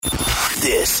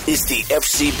This is the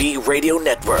FCB Radio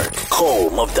Network,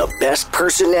 home of the best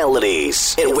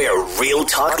personalities and where real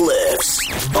talk lives.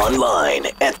 Online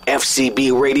at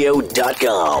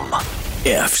fcbradio.com.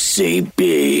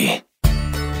 FCB.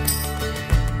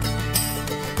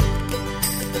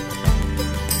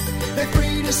 They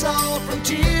freed us all from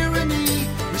tyranny,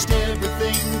 risked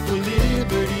everything for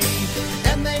liberty,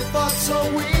 and they fought so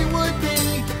we would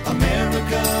be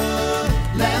America,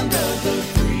 land of the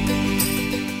free.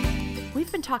 We've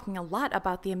been talking a lot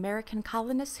about the American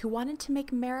colonists who wanted to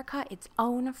make America its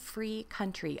own free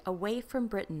country, away from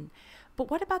Britain. But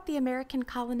what about the American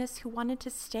colonists who wanted to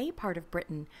stay part of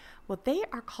Britain? Well, they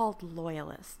are called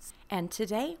Loyalists. And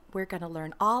today, we're going to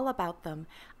learn all about them.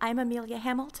 I'm Amelia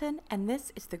Hamilton, and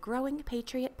this is the Growing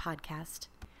Patriot Podcast.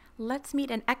 Let's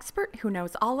meet an expert who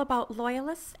knows all about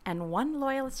Loyalists, and one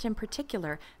Loyalist in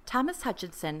particular, Thomas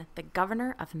Hutchinson, the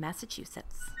governor of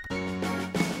Massachusetts.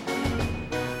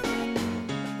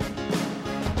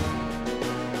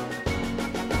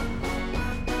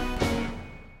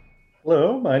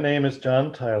 Hello, my name is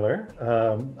John Tyler.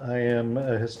 I am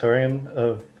a historian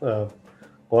of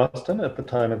Boston at the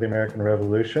time of the American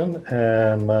Revolution,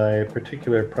 and my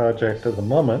particular project at the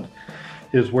moment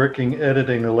is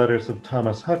editing the letters of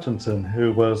Thomas Hutchinson,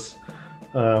 who was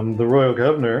the royal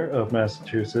governor of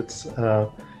Massachusetts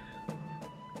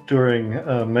during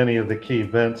many of the key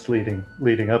events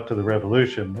leading up to the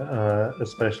Revolution,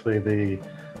 especially the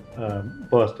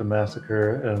Boston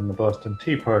Massacre and the Boston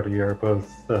Tea Party are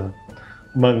both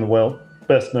among the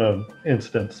best-known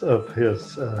incidents of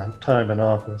his time in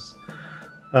office.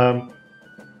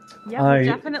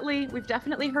 We've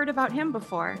definitely heard about him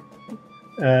before.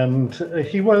 And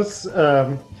he was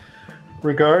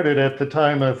regarded at the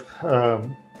time of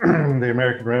the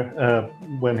American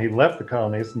when he left the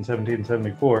colonies in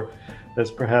 1774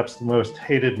 as perhaps the most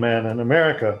hated man in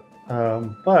America.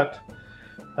 But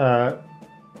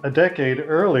a decade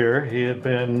earlier, he had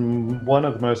been one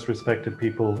of the most respected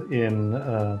people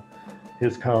in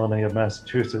his colony of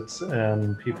Massachusetts,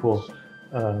 and people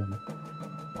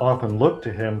often looked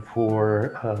to him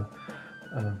for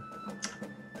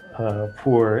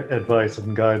advice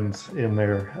and guidance in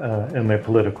their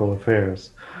political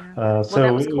affairs.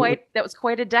 That was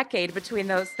quite a decade between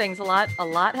those things. A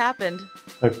lot happened.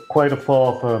 Quite a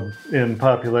fall in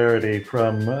popularity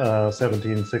from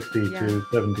 1760 to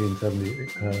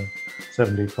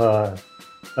 1775.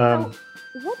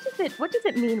 What does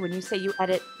it mean when you say you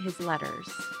edit his letters?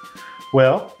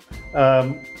 Well,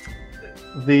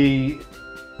 the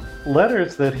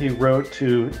letters that he wrote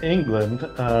to England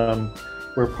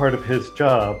were part of his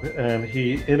job, and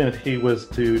he was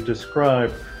to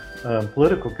describe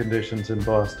political conditions in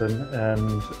Boston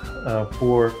and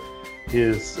for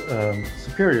his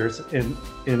superiors in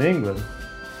England.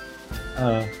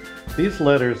 These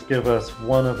letters give us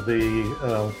one of the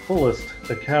fullest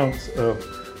accounts of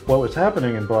what was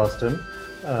happening in Boston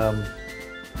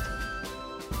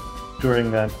during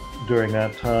that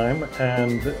time,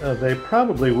 and they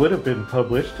probably would have been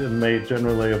published and made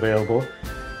generally available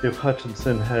if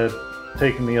Hutchinson had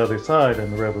taken the other side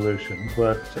in the Revolution.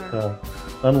 But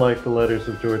unlike the letters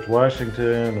of George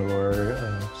Washington or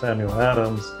Samuel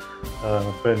Adams,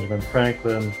 Benjamin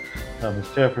Franklin, Thomas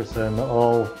Jefferson,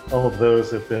 all of those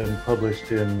have been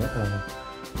published in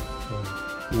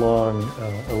long,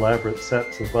 elaborate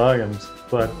sets of volumes.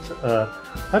 But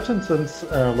Hutchinson's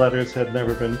letters had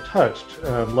never been touched,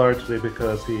 largely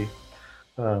because he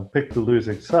picked the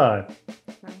losing side.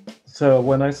 So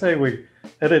when I say we're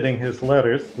editing his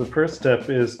letters, the first step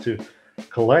is to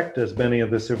collect as many of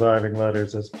the surviving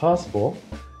letters as possible,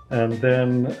 and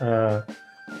then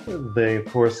they, of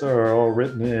course, are all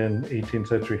written in 18th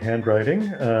century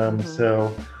handwriting.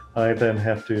 So I then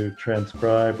have to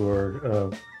transcribe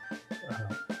or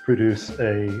produce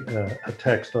a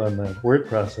text on the word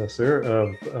processor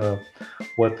of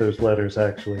what those letters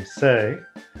actually say.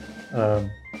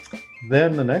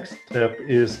 Then the next step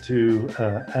is to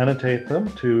annotate them,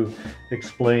 to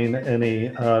explain any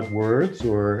odd words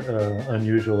or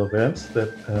unusual events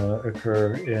that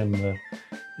occur in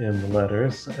the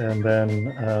letters, and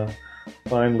then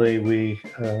finally we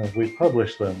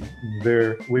publish them.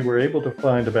 We were able to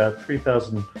find about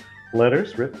 3,000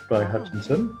 letters written by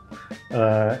Hutchinson,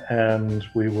 and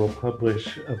we will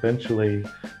publish eventually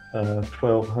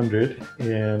 1,200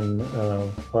 in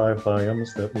 5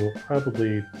 volumes that will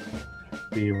probably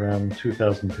be around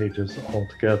 2,000 pages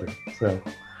altogether. So,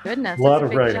 goodness, a lot that's of a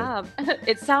big writing. Job.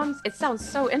 It sounds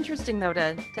so interesting though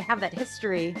to have that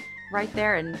history right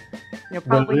there, and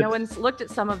probably no one's looked at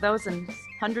some of those in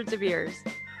hundreds of years.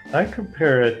 I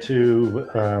compare it to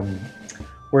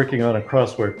working on a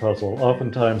crossword puzzle.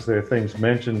 Oftentimes there are things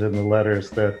mentioned in the letters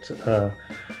that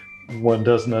one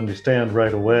doesn't understand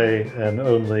right away and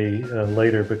only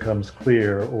later becomes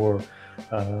clear, or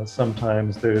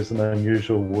sometimes there's an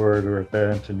unusual word or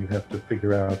event and you have to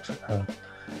figure out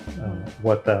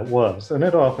what that was. And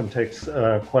it often takes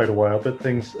quite a while, but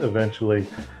things eventually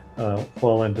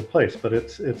fall into place. But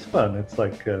it's fun. It's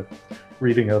like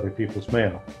reading other people's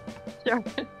mail.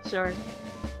 Sure.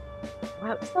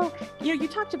 Wow. So, you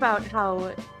talked about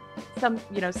how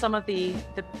some of the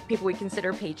people we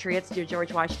consider patriots,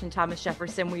 George Washington, Thomas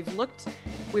Jefferson, we've looked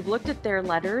at their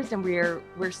letters, and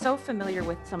we're so familiar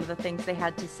with some of the things they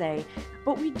had to say,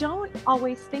 but we don't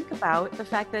always think about the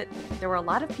fact that there were a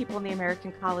lot of people in the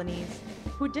American colonies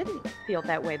who didn't feel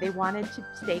that way. They wanted to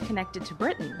stay connected to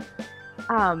Britain.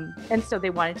 And so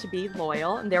they wanted to be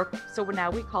loyal, and so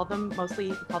now we call them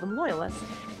loyalists.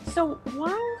 So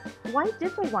why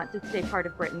did they want to stay part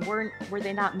of Britain? Were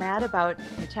they not mad about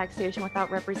taxation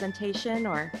without representation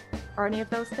or any of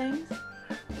those things?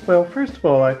 Well, first of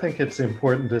all, I think it's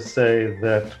important to say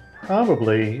that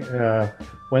probably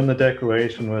when the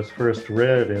Declaration was first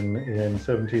read in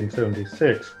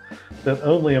 1776, that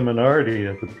only a minority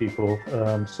of the people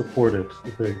supported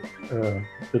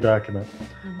the document,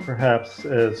 perhaps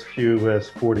as few as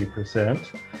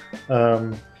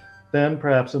 40%. Then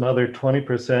perhaps another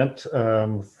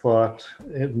 20% thought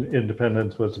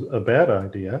independence was a bad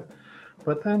idea.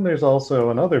 But then there's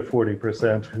also another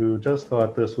 40% who just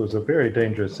thought this was a very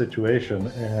dangerous situation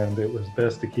and it was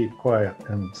best to keep quiet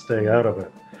and stay out of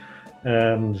it.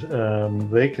 And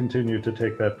they continued to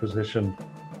take that position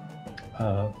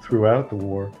throughout the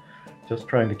war, just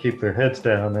trying to keep their heads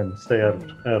down and stay out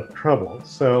of trouble.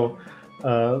 So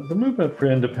the movement for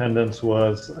independence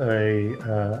was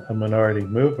a minority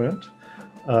movement.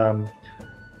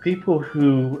 People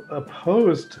who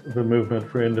opposed the movement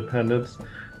for independence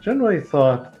generally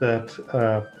thought that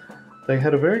they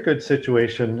had a very good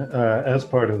situation as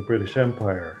part of the British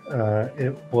Empire.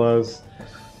 It was,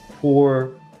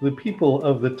 for the people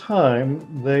of the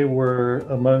time, they were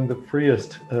among the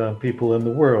freest people in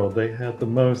the world. They had the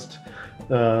most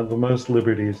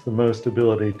liberties, the most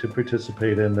ability to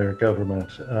participate in their government.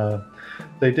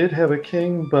 They did have a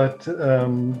king, but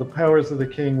the powers of the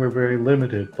king were very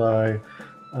limited by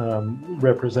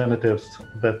representatives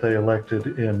that they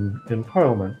elected in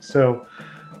Parliament. So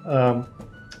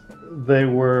they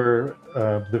were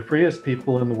the freest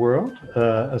people in the world,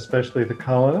 especially the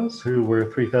colonists, who were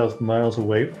 3,000 miles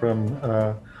away from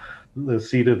the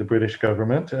seat of the British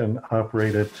government and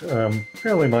operated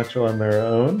fairly much on their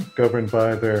own, governed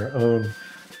by their own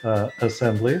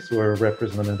assemblies or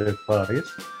representative bodies.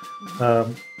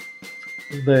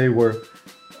 They were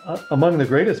among the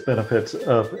greatest benefits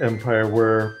of empire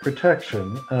were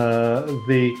protection.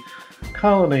 The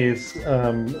colonies,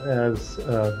 as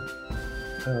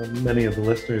many of the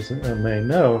listeners may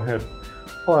know, had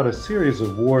fought a series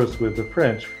of wars with the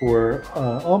French for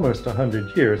almost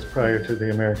 100 years prior to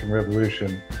the American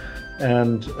Revolution.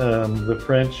 And the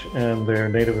French and their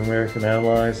Native American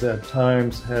allies at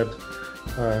times had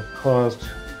caused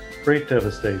great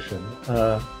devastation.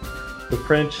 The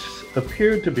French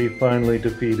appeared to be finally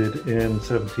defeated in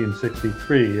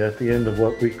 1763 at the end of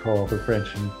what we call the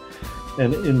French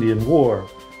and Indian War.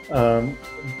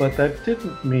 But that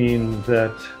didn't mean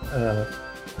that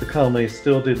the colonies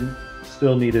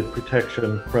still needed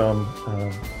protection from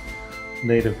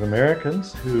Native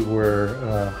Americans who were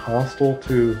hostile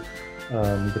to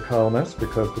the colonists,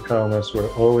 because the colonists were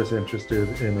always interested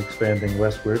in expanding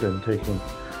westward and taking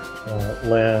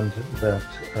land that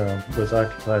was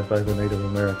occupied by the Native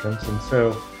Americans. And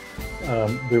so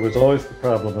there was always the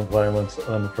problem of violence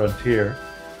on the frontier.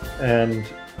 And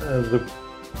the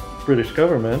British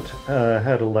government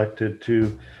had elected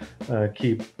to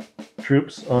keep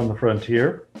troops on the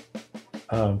frontier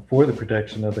for the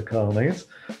protection of the colonies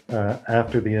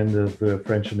after the end of the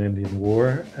French and Indian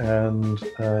War. And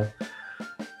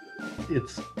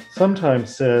it's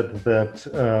sometimes said that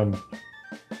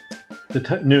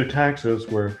the new taxes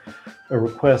were a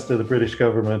request of the British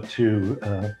government to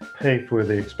pay for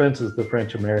the expenses of the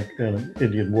French-American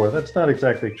Indian War. That's not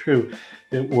exactly true.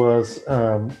 It was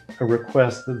a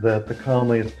request that the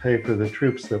colonies pay for the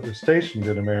troops that were stationed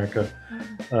in America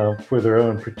for their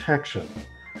own protection.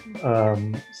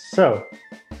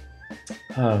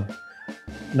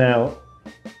 Now,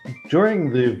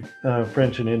 during the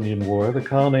French and Indian War, the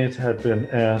colonies had been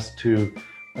asked to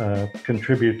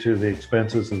contribute to the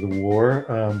expenses of the war,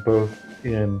 both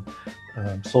in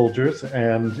soldiers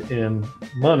and in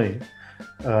money,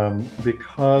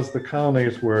 because the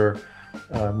colonies were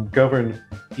governed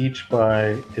each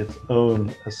by its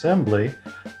own assembly.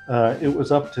 it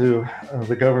was up to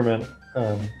the government,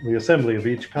 the assembly of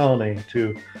each colony,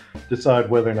 to decide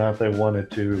whether or not they wanted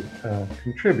to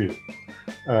contribute.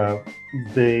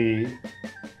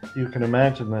 You can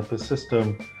imagine that the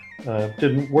system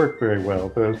didn't work very well.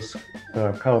 Those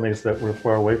colonies that were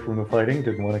far away from the fighting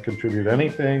didn't want to contribute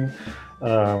anything.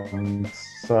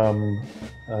 Some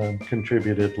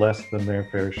contributed less than their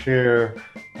fair share.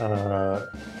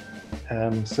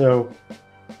 And so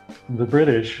the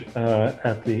British,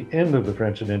 at the end of the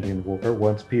French and Indian War,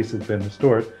 once peace had been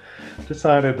restored,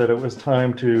 decided that it was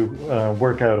time to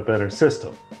work out a better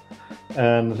system.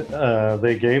 And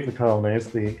they gave the colonies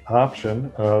the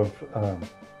option of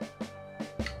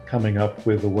coming up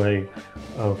with a way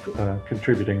of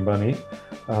contributing money,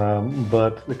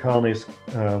 but the colonies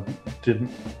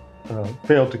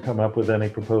failed to come up with any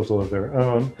proposal of their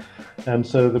own, and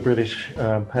so the British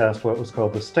passed what was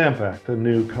called the Stamp Act, a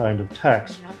new kind of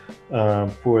tax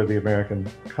for the American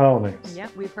colonies. Yeah,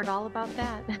 we've heard all about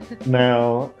that.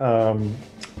 Now,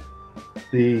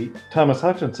 the Thomas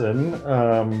Hutchinson,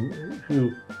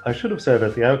 who I should have said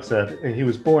at the outset, he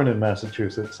was born in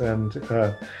Massachusetts, and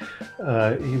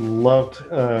he loved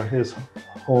his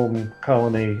home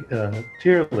colony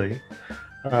dearly.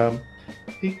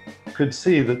 He could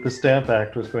see that the Stamp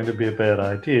Act was going to be a bad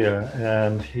idea,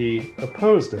 and he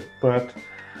opposed it. But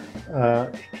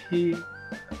he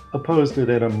opposed it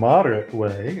in a moderate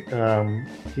way.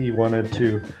 He wanted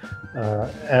to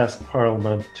ask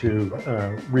Parliament to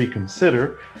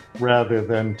reconsider rather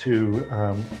than to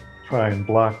try and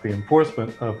block the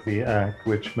enforcement of the act,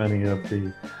 which many of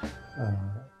the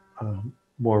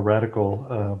more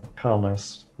radical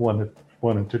colonists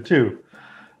wanted to do.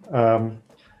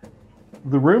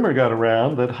 The rumor got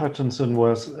around that Hutchinson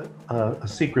was a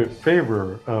secret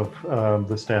favorer of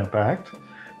the Stamp Act.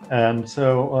 And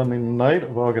so on the night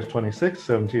of August 26,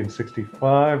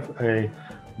 1765, a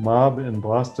mob in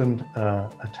Boston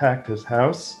attacked his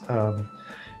house.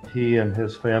 He and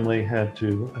his family had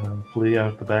to flee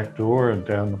out the back door and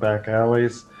down the back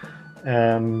alleys.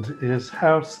 And his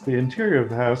house, the interior of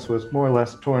the house, was more or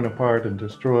less torn apart and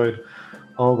destroyed.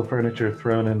 All the furniture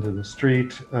thrown into the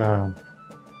street.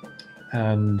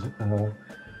 And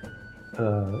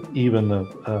even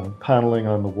the paneling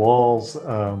on the walls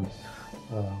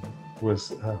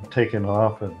was taken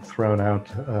off and thrown out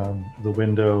the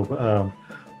window.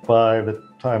 By the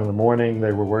time of the morning,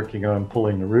 they were working on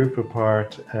pulling the roof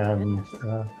apart, and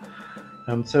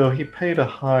so he paid a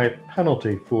high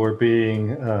penalty for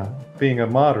being a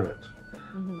moderate.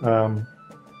 Mm-hmm.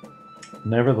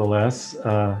 Nevertheless,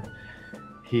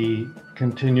 he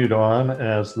continued on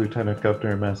as lieutenant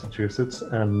governor of Massachusetts,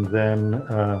 and then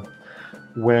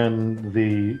when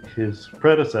his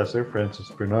predecessor, Francis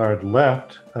Bernard,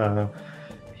 left,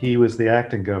 he was the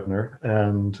acting governor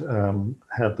and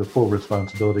had the full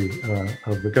responsibility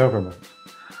of the government.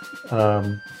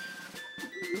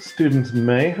 Students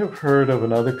may have heard of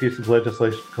another piece of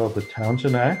legislation called the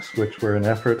Townshend Acts, which were an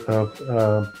effort of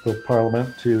the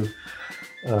Parliament to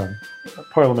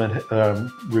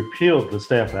repealed the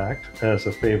Stamp Act as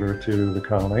a favor to the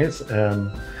colonies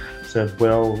and said,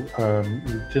 well,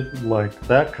 you didn't like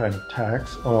that kind of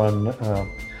tax on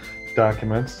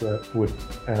documents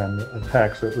and a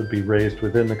tax that would be raised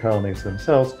within the colonies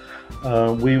themselves.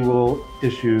 We will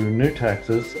issue new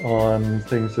taxes on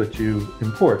things that you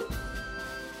import.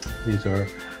 These are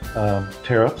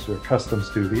tariffs or customs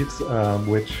duties,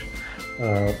 which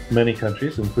many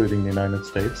countries, including the United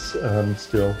States,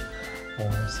 still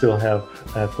have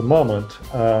at the moment.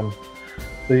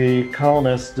 The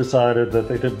colonists decided that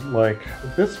they didn't like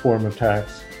this form of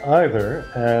tax either,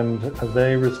 and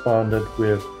they responded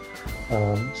with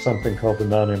something called the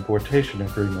non-importation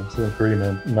agreement, an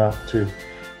agreement not to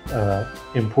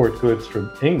import goods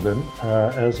from England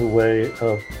as a way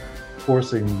of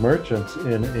forcing merchants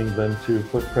in England to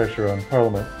put pressure on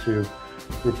Parliament to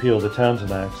repeal the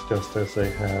Townshend Acts, just as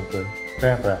they had the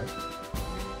Stamp Act.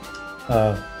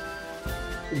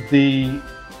 The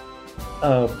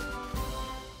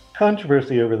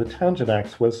controversy over the Townshend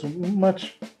Acts was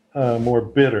much more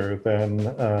bitter than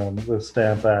the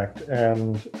Stamp Act,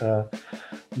 and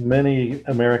many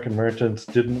American merchants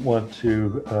didn't want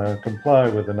to comply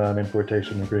with the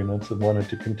non-importation agreements and wanted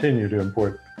to continue to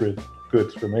import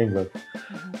goods from England.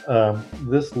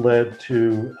 This led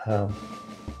to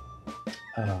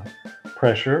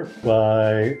pressure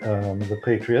by the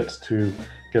Patriots to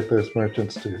get those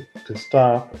merchants to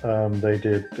stop. They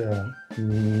did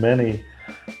many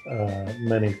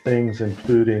things,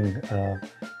 including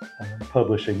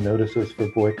publishing notices for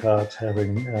boycotts,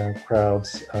 having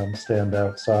crowds stand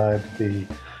outside the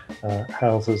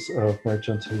houses of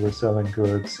merchants who were selling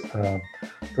goods,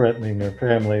 threatening their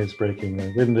families, breaking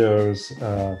their windows,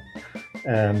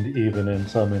 and even in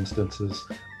some instances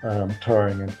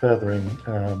tarring and feathering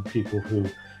people who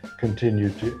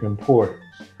continued to import.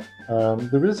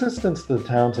 The resistance to the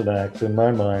Townshend Act, in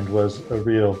my mind, was a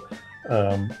real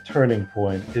turning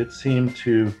point. It seemed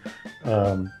to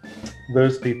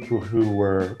those people who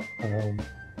were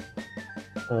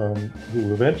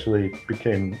who eventually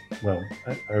became, well,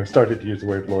 I started to use the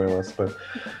word loyalists, but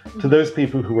to those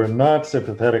people who were not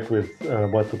sympathetic with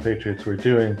what the Patriots were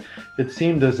doing, it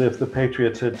seemed as if the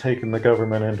Patriots had taken the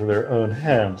government into their own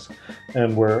hands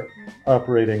and were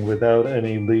operating without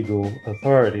any legal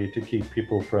authority to keep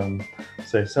people from,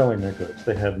 say, selling their goods.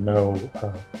 They had no,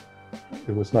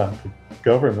 it was not the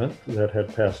government that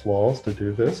had passed laws to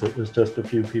do this. It was just a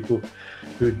few people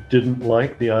who didn't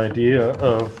like the idea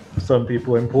of some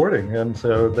people importing, and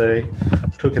so they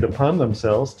took it upon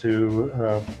themselves to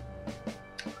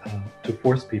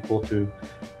force people to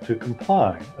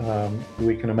comply.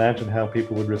 We can imagine how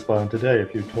people would respond today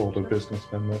if you told a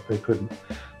businessman that they couldn't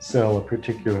sell a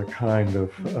particular kind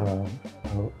of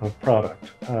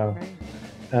product.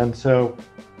 And so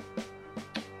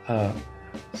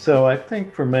I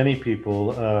think for many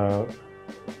people,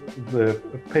 the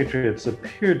Patriots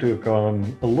appeared to have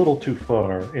gone a little too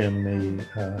far in the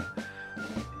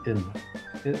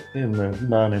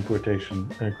non-importation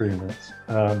agreements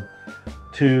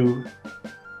to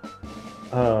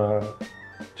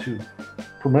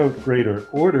promote greater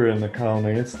order in the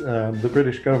colonies. The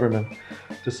British government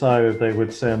decided they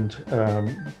would send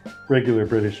regular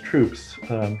British troops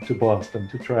to Boston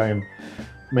to try and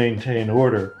maintain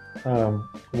order.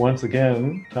 Once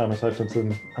again, Thomas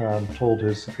Hutchinson told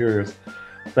his superiors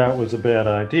that was a bad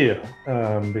idea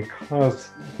because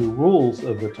the rules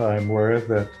of the time were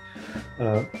that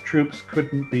troops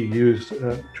couldn't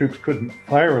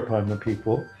fire upon the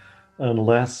people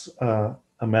unless a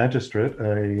magistrate,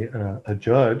 a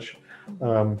judge,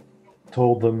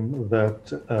 told them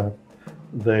that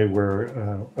they were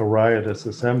a riotous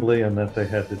assembly and that they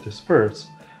had to disperse.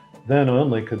 Then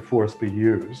only could force be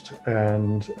used.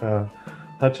 And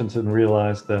Hutchinson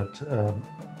realized that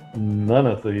none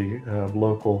of the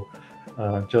local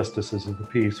justices of the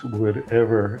peace would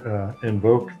ever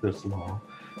invoke this law.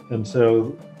 And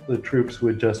so the troops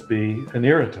would just be an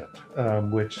irritant,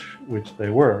 which they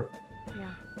were. Yeah.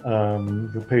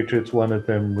 The Patriots wanted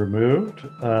them removed.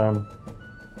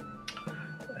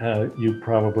 You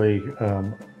probably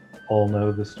all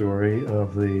know the story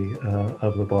of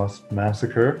the Boston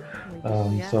Massacre.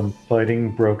 Yes. Some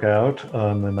fighting broke out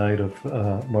on the night of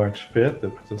March 5th.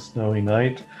 It was a snowy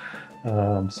night.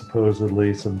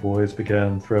 Supposedly some boys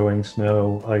began throwing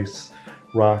snow, ice,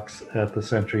 rocks at the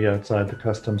sentry outside the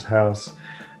customs house.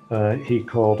 He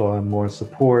called on more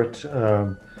support.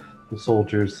 The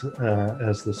soldiers,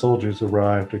 as the soldiers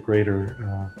arrived, a greater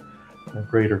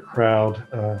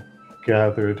crowd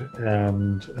gathered,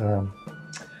 and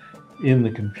in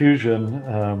the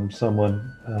confusion,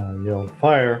 someone yelled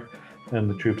fire, and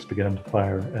the troops began to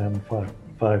fire, and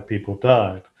five people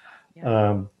died.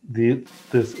 Yeah.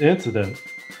 This incident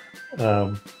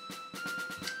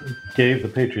gave the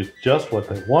Patriots just what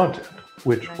they wanted,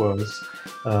 which was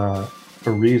a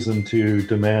reason to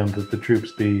demand that the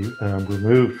troops be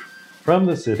removed from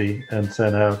the city and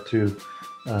sent out to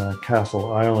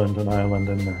Castle Island, an island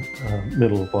in the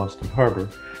middle of Boston Harbor,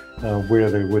 where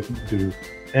they wouldn't do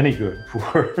any good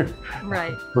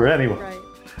for anyone. Right.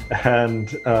 And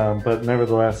but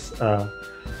nevertheless,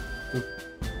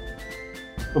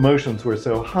 emotions were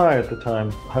so high at the time.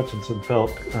 Hutchinson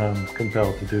felt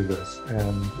compelled to do this,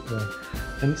 and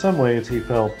in some ways he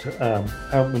felt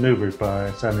outmaneuvered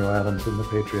by Samuel Adams and the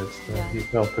Patriots. He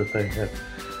felt that they had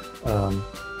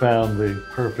found the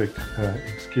perfect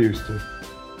excuse to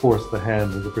force the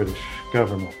hand of the British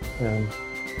government, and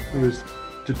he was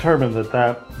determined that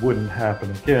that wouldn't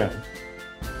happen again.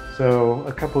 So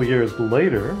a couple years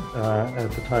later,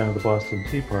 at the time of the Boston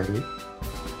Tea Party,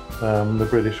 the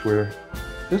British were,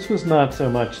 this was not so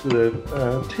much, the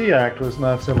Tea Act was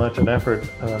not so much an effort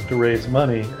to raise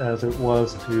money as it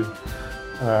was to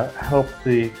help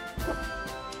the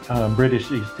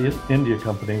British East India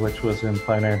Company, which was in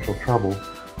financial trouble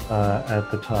at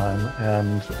the time,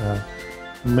 and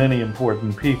many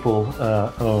important people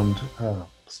owned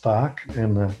stock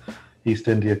in the East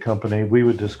India Company. We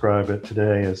would describe it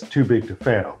today as too big to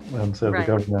fail, and so the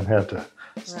government had to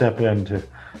step in to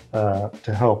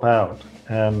help out.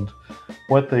 And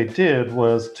what they did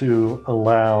was to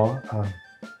allow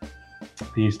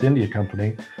the East India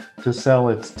Company to sell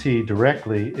its tea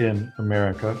directly in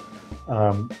America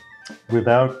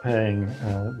without paying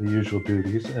the usual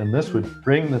duties, and this would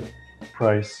bring the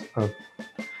price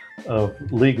of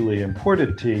legally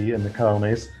imported tea in the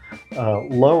colonies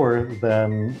lower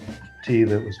than tea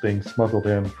that was being smuggled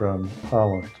in from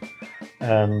Holland.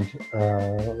 And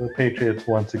the Patriots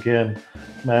once again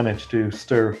managed to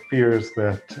stir fears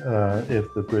that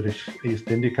if the British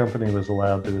East India Company was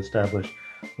allowed to establish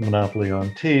a monopoly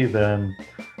on tea, then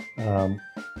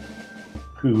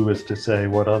who was to say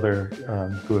what other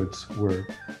goods were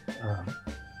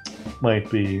might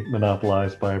be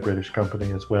monopolized by a British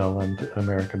company as well, and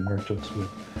American merchants would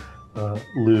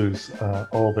lose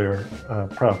all their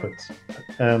profits.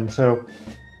 And so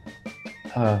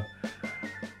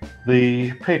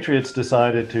the Patriots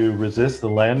decided to resist the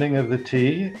landing of the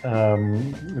tea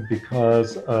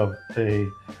because of a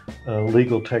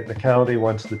legal technicality.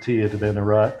 Once the tea had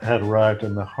arrived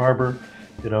in the harbor,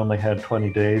 it only had 20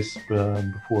 days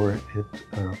before it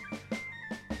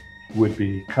would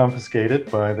be confiscated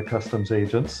by the customs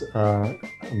agents.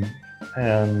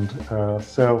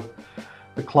 So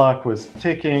the clock was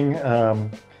ticking.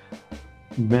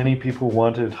 Many people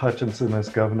wanted Hutchinson as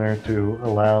governor to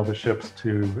allow the ships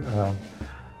to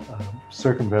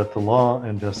circumvent the law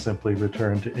and just simply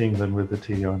return to England with the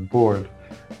tea on board.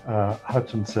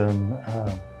 Hutchinson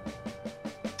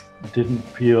didn't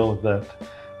feel that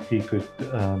he could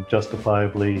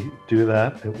justifiably do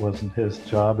that. It wasn't his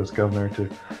job as governor to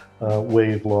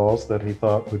waive laws that he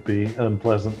thought would be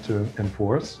unpleasant to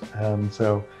enforce, and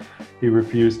so he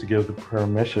refused to give the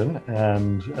permission,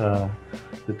 and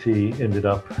the tea ended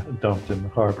up dumped in the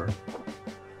harbor.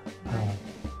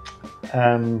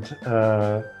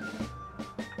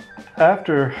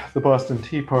 After the Boston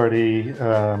Tea Party,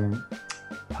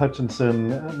 Boston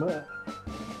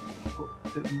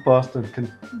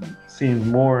seemed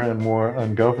more and more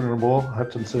ungovernable.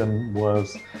 Hutchinson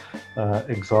was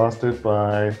exhausted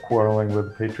by quarreling with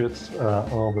the Patriots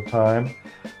all the time.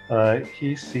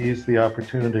 He seized the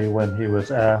opportunity when he was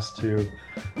asked to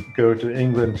go to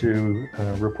England to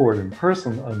report in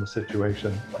person on the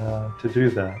situation to do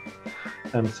that.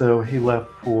 And so he left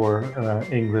for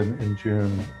England in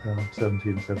June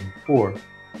 1774.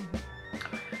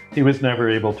 He was never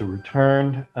able to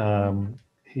return.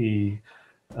 He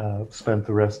spent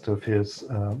the rest of his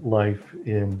life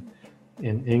in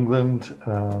England.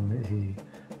 He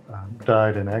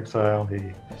died in exile.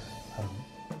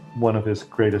 One of his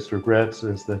greatest regrets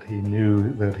is that he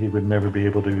knew that he would never be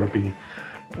able to be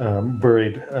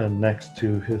buried next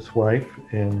to his wife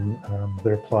in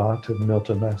their plot in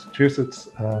Milton, Massachusetts,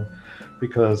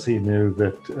 because he knew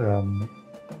that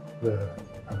the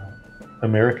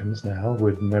Americans now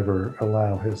would never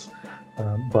allow his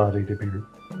body to be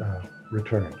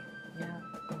returned.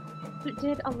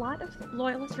 Did a lot of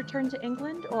Loyalists return to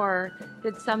England, or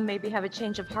did some maybe have a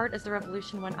change of heart as the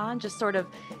Revolution went on? Just sort of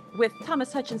with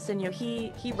Thomas Hutchinson,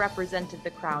 he represented the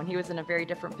crown. He was in a very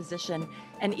different position,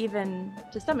 and even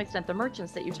to some extent, the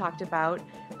merchants that you talked about,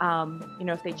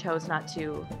 if they chose not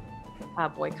to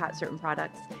boycott certain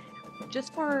products,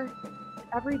 just for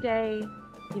everyday,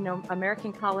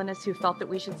 American colonists who felt that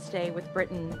we should stay with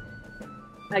Britain.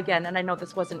 Again, and I know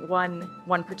this wasn't one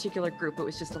particular group, it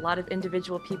was just a lot of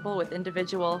individual people with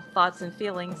individual thoughts and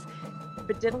feelings.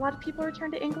 But did a lot of people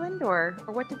return to England, or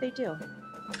what did they do?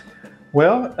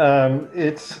 Well,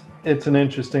 it's an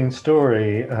interesting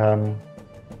story.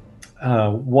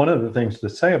 One of the things to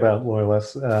say about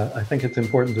Loyalists, I think it's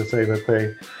important to say that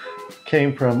they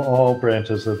came from all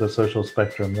branches of the social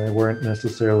spectrum. They weren't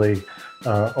necessarily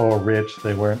all rich.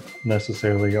 They weren't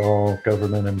necessarily all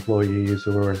government employees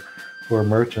or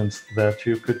merchants. That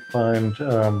you could find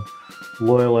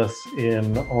Loyalists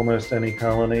in almost any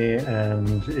colony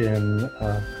and in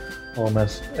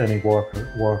almost any walk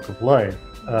of life.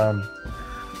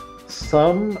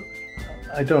 Some,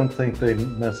 I don't think they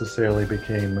necessarily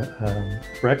became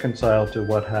reconciled to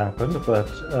what happened, but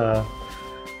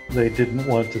they didn't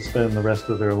want to spend the rest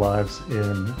of their lives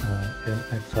in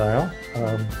exile.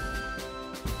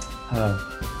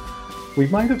 We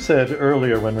might have said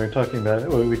earlier when we were talking about it,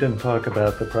 well, we didn't talk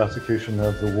about the prosecution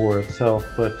of the war itself,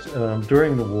 but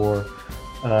during the war,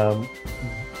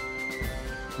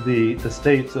 the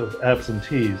estates of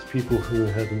absentees, people who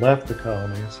had left the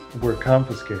colonies, were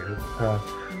confiscated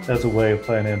as a way of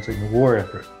financing the war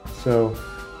effort. So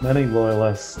many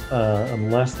Loyalists,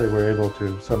 unless they were able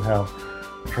to somehow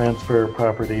transfer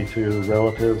property to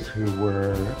relatives who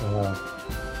were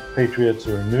patriots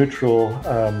or neutral,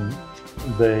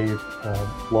 they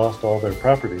lost all their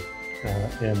property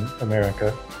in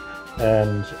America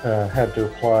and had to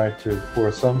apply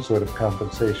for some sort of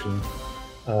compensation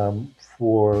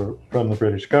from the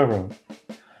British government.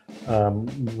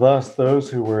 Thus, those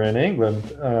who were in England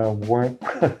weren't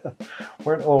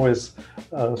weren't always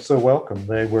so welcome.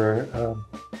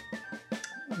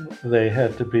 They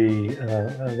had to be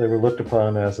they were looked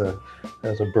upon as a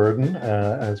burden,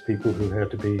 as people who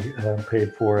had to be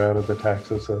paid for out of the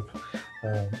taxes of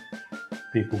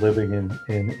people living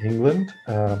in England.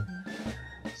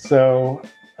 So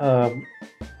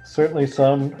certainly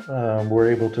some were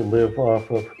able to live off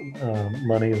of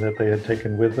money that they had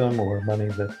taken with them, or money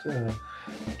that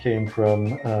came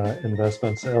from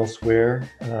investments elsewhere.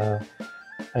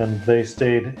 And they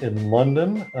stayed in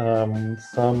London.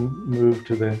 Some moved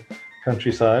to the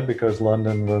countryside because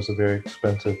London was a very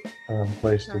expensive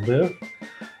place to live.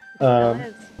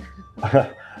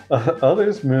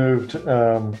 Others moved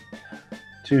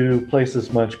to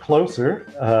places much closer.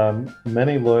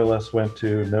 Many Loyalists went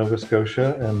to Nova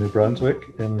Scotia and New Brunswick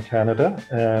in Canada,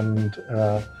 and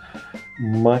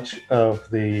much of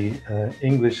the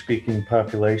English-speaking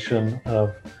population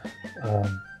of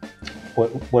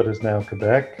what is now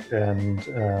Quebec and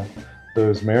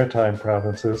those maritime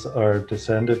provinces are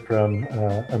descended from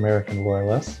American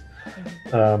Loyalists.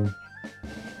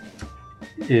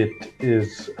 It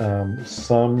is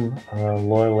some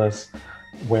Loyalists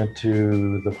went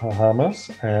to the Bahamas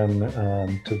and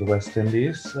to the West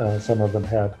Indies. Some of them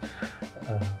had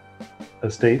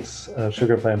estates,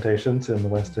 sugar plantations in the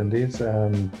West Indies,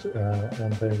 and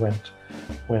they went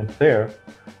there.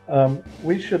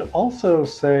 We should also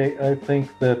say, I think,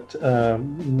 that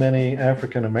many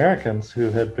African Americans who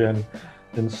had been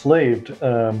enslaved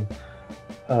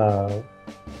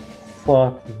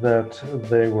thought that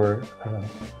they were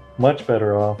much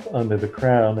better off under the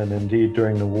Crown, and indeed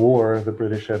during the war, the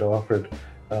British had offered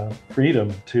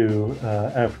freedom to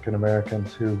African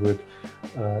Americans who would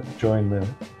join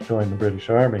the British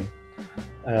Army.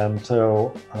 And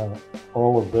so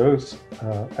all of those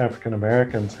African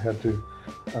Americans had to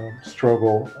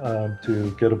struggle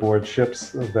to get aboard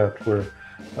ships that were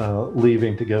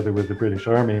leaving together with the British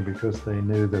Army, because they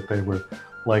knew that they were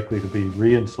likely to be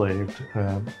re-enslaved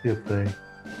if they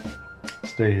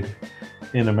stayed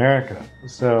in America.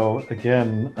 So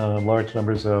again, large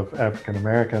numbers of African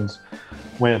Americans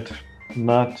went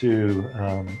not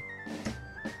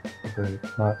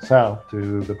south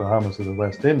to the Bahamas or the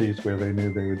West Indies, where they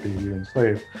knew they would be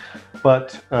re-enslaved,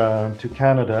 but to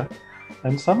Canada,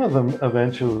 and some of them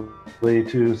eventually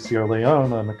to Sierra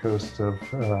Leone on the coast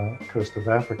of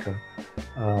Africa.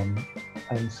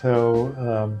 And so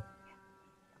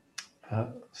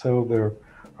there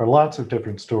are lots of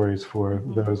different stories for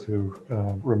those who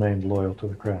remained loyal to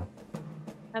the Crown.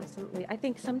 Absolutely. I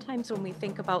think sometimes when we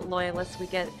think about Loyalists, we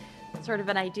get sort of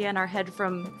an idea in our head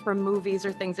from movies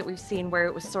or things that we've seen where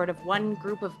it was sort of one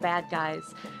group of bad guys.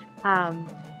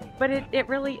 But it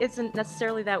really isn't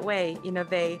necessarily that way. You know,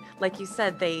 they, like you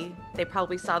said, they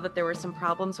probably saw that there were some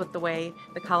problems with the way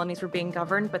the colonies were being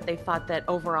governed, but they thought that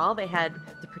overall they had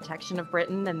the protection of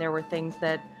Britain, and there were things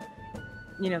that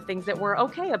were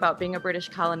okay about being a British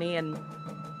colony, and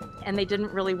they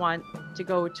didn't really want to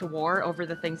go to war over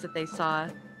the things that they saw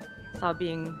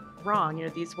being wrong. You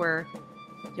know, these were,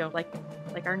 like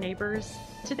our neighbors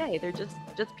today. They're just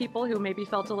people who maybe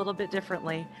felt a little bit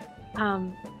differently.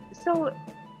 So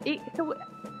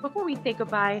before we say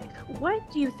goodbye, what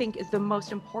do you think is the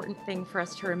most important thing for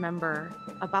us to remember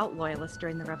about Loyalists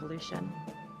during the Revolution?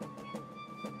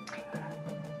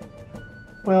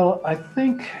 Well, I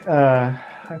think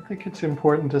it's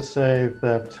important to say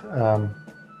that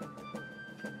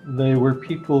they were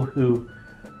people who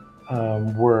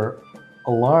were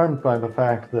alarmed by the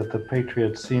fact that the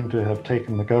Patriots seemed to have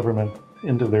taken the government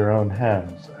into their own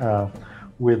hands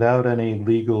without any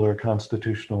legal or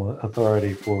constitutional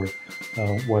authority for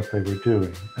what they were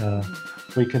doing.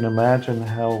 We can imagine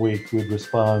how we would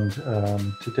respond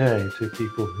today to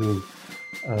people who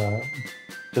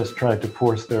just tried to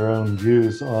force their own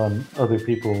views on other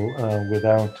people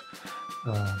without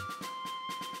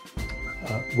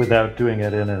doing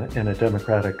it in a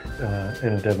democratic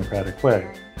way.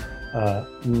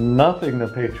 Nothing the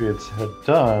Patriots had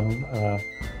done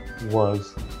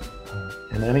was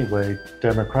in any way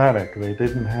democratic. They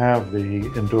didn't have the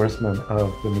endorsement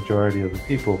of the majority of the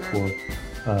people for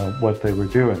what they were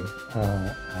doing,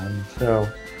 and so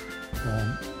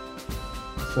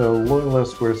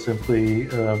Loyalists were simply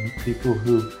people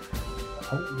who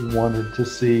wanted to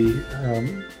see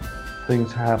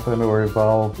things happen or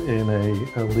evolve in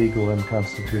a legal and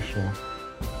constitutional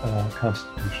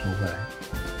way.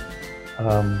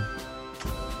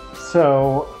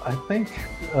 So I think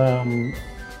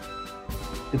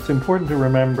it's important to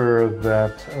remember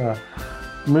that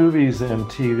movies and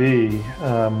TV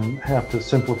have to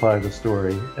simplify the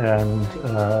story, and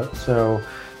so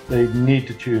they need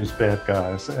to choose bad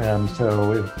guys. And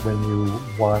so when you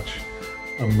watch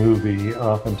a movie,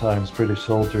 oftentimes British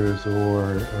soldiers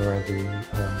or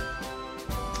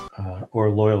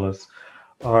loyalists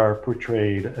are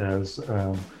portrayed as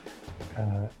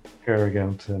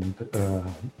arrogant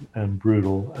and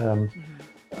brutal. And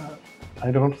I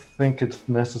don't think it's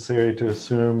necessary to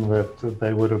assume that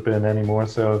they would have been any more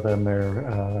so than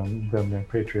their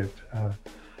patriot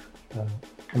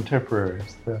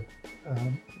contemporaries. That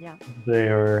they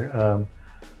are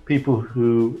people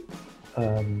who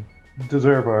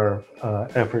deserve our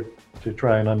effort to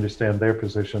try and understand their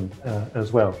position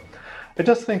as well. I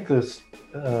just think this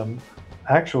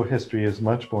actual history is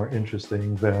much more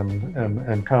interesting than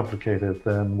and complicated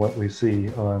than what we see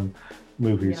on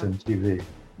movies and TV.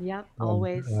 Yep,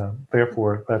 always.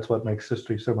 Therefore, that's what makes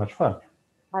history so much fun.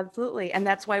 Absolutely. And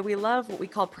that's why we love what we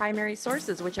call primary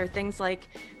sources, which are things like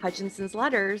Hutchinson's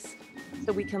letters,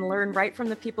 so we can learn right from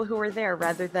the people who were there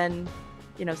rather than,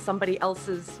 somebody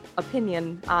else's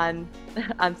opinion on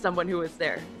someone who was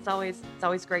there. It's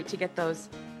always great to get those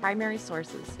primary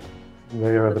sources.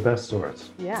 They are the best source.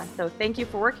 Yeah. So thank you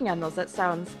for working on those. That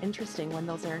sounds interesting. When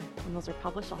those are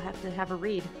published, I'll have to have a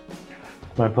read.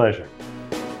 My pleasure.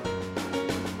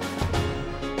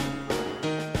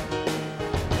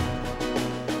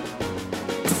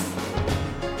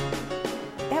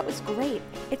 Great.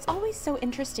 It's always so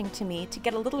interesting to me to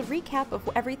get a little recap of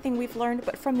everything we've learned,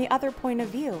 but from the other point of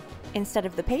view. Instead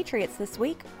of the Patriots this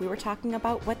week, we were talking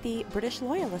about what the British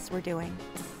Loyalists were doing.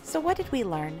 So what did we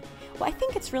learn? Well, I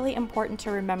think it's really important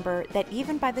to remember that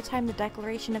even by the time the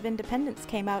Declaration of Independence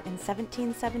came out in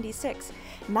 1776,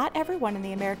 not everyone in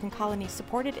the American colonies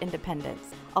supported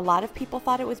independence. A lot of people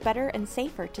thought it was better and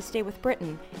safer to stay with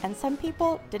Britain, and some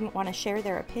people didn't want to share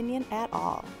their opinion at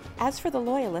all. As for the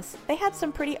Loyalists, they had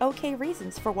some pretty okay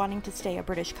reasons for wanting to stay a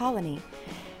British colony.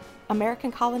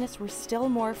 American colonists were still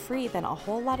more free than a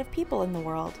whole lot of people in the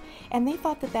world, and they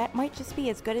thought that might just be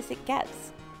as good as it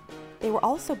gets. They were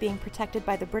also being protected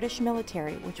by the British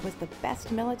military, which was the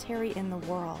best military in the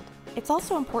world. It's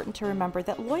also important to remember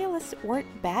that Loyalists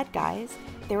weren't bad guys.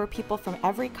 There were people from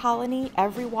every colony,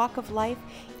 every walk of life.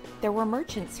 There were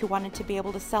merchants who wanted to be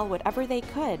able to sell whatever they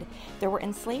could. There were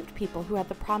enslaved people who had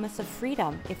the promise of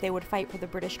freedom if they would fight for the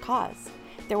British cause.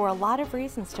 There were a lot of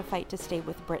reasons to fight to stay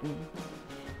with Britain.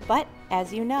 But,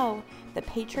 as you know, the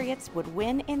Patriots would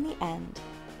win in the end.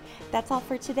 That's all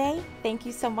for today. Thank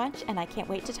you so much, and I can't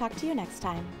wait to talk to you next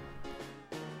time.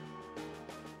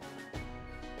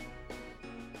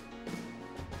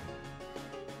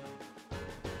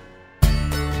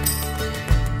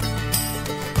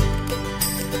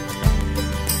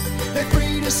 They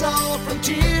freed us all from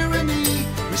tyranny,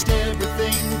 risked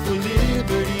everything for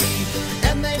liberty,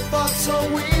 and they fought so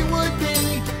we would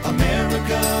be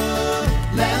America,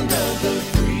 land of the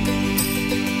free.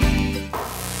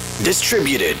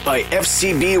 Distributed by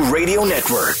FCB Radio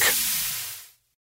Network.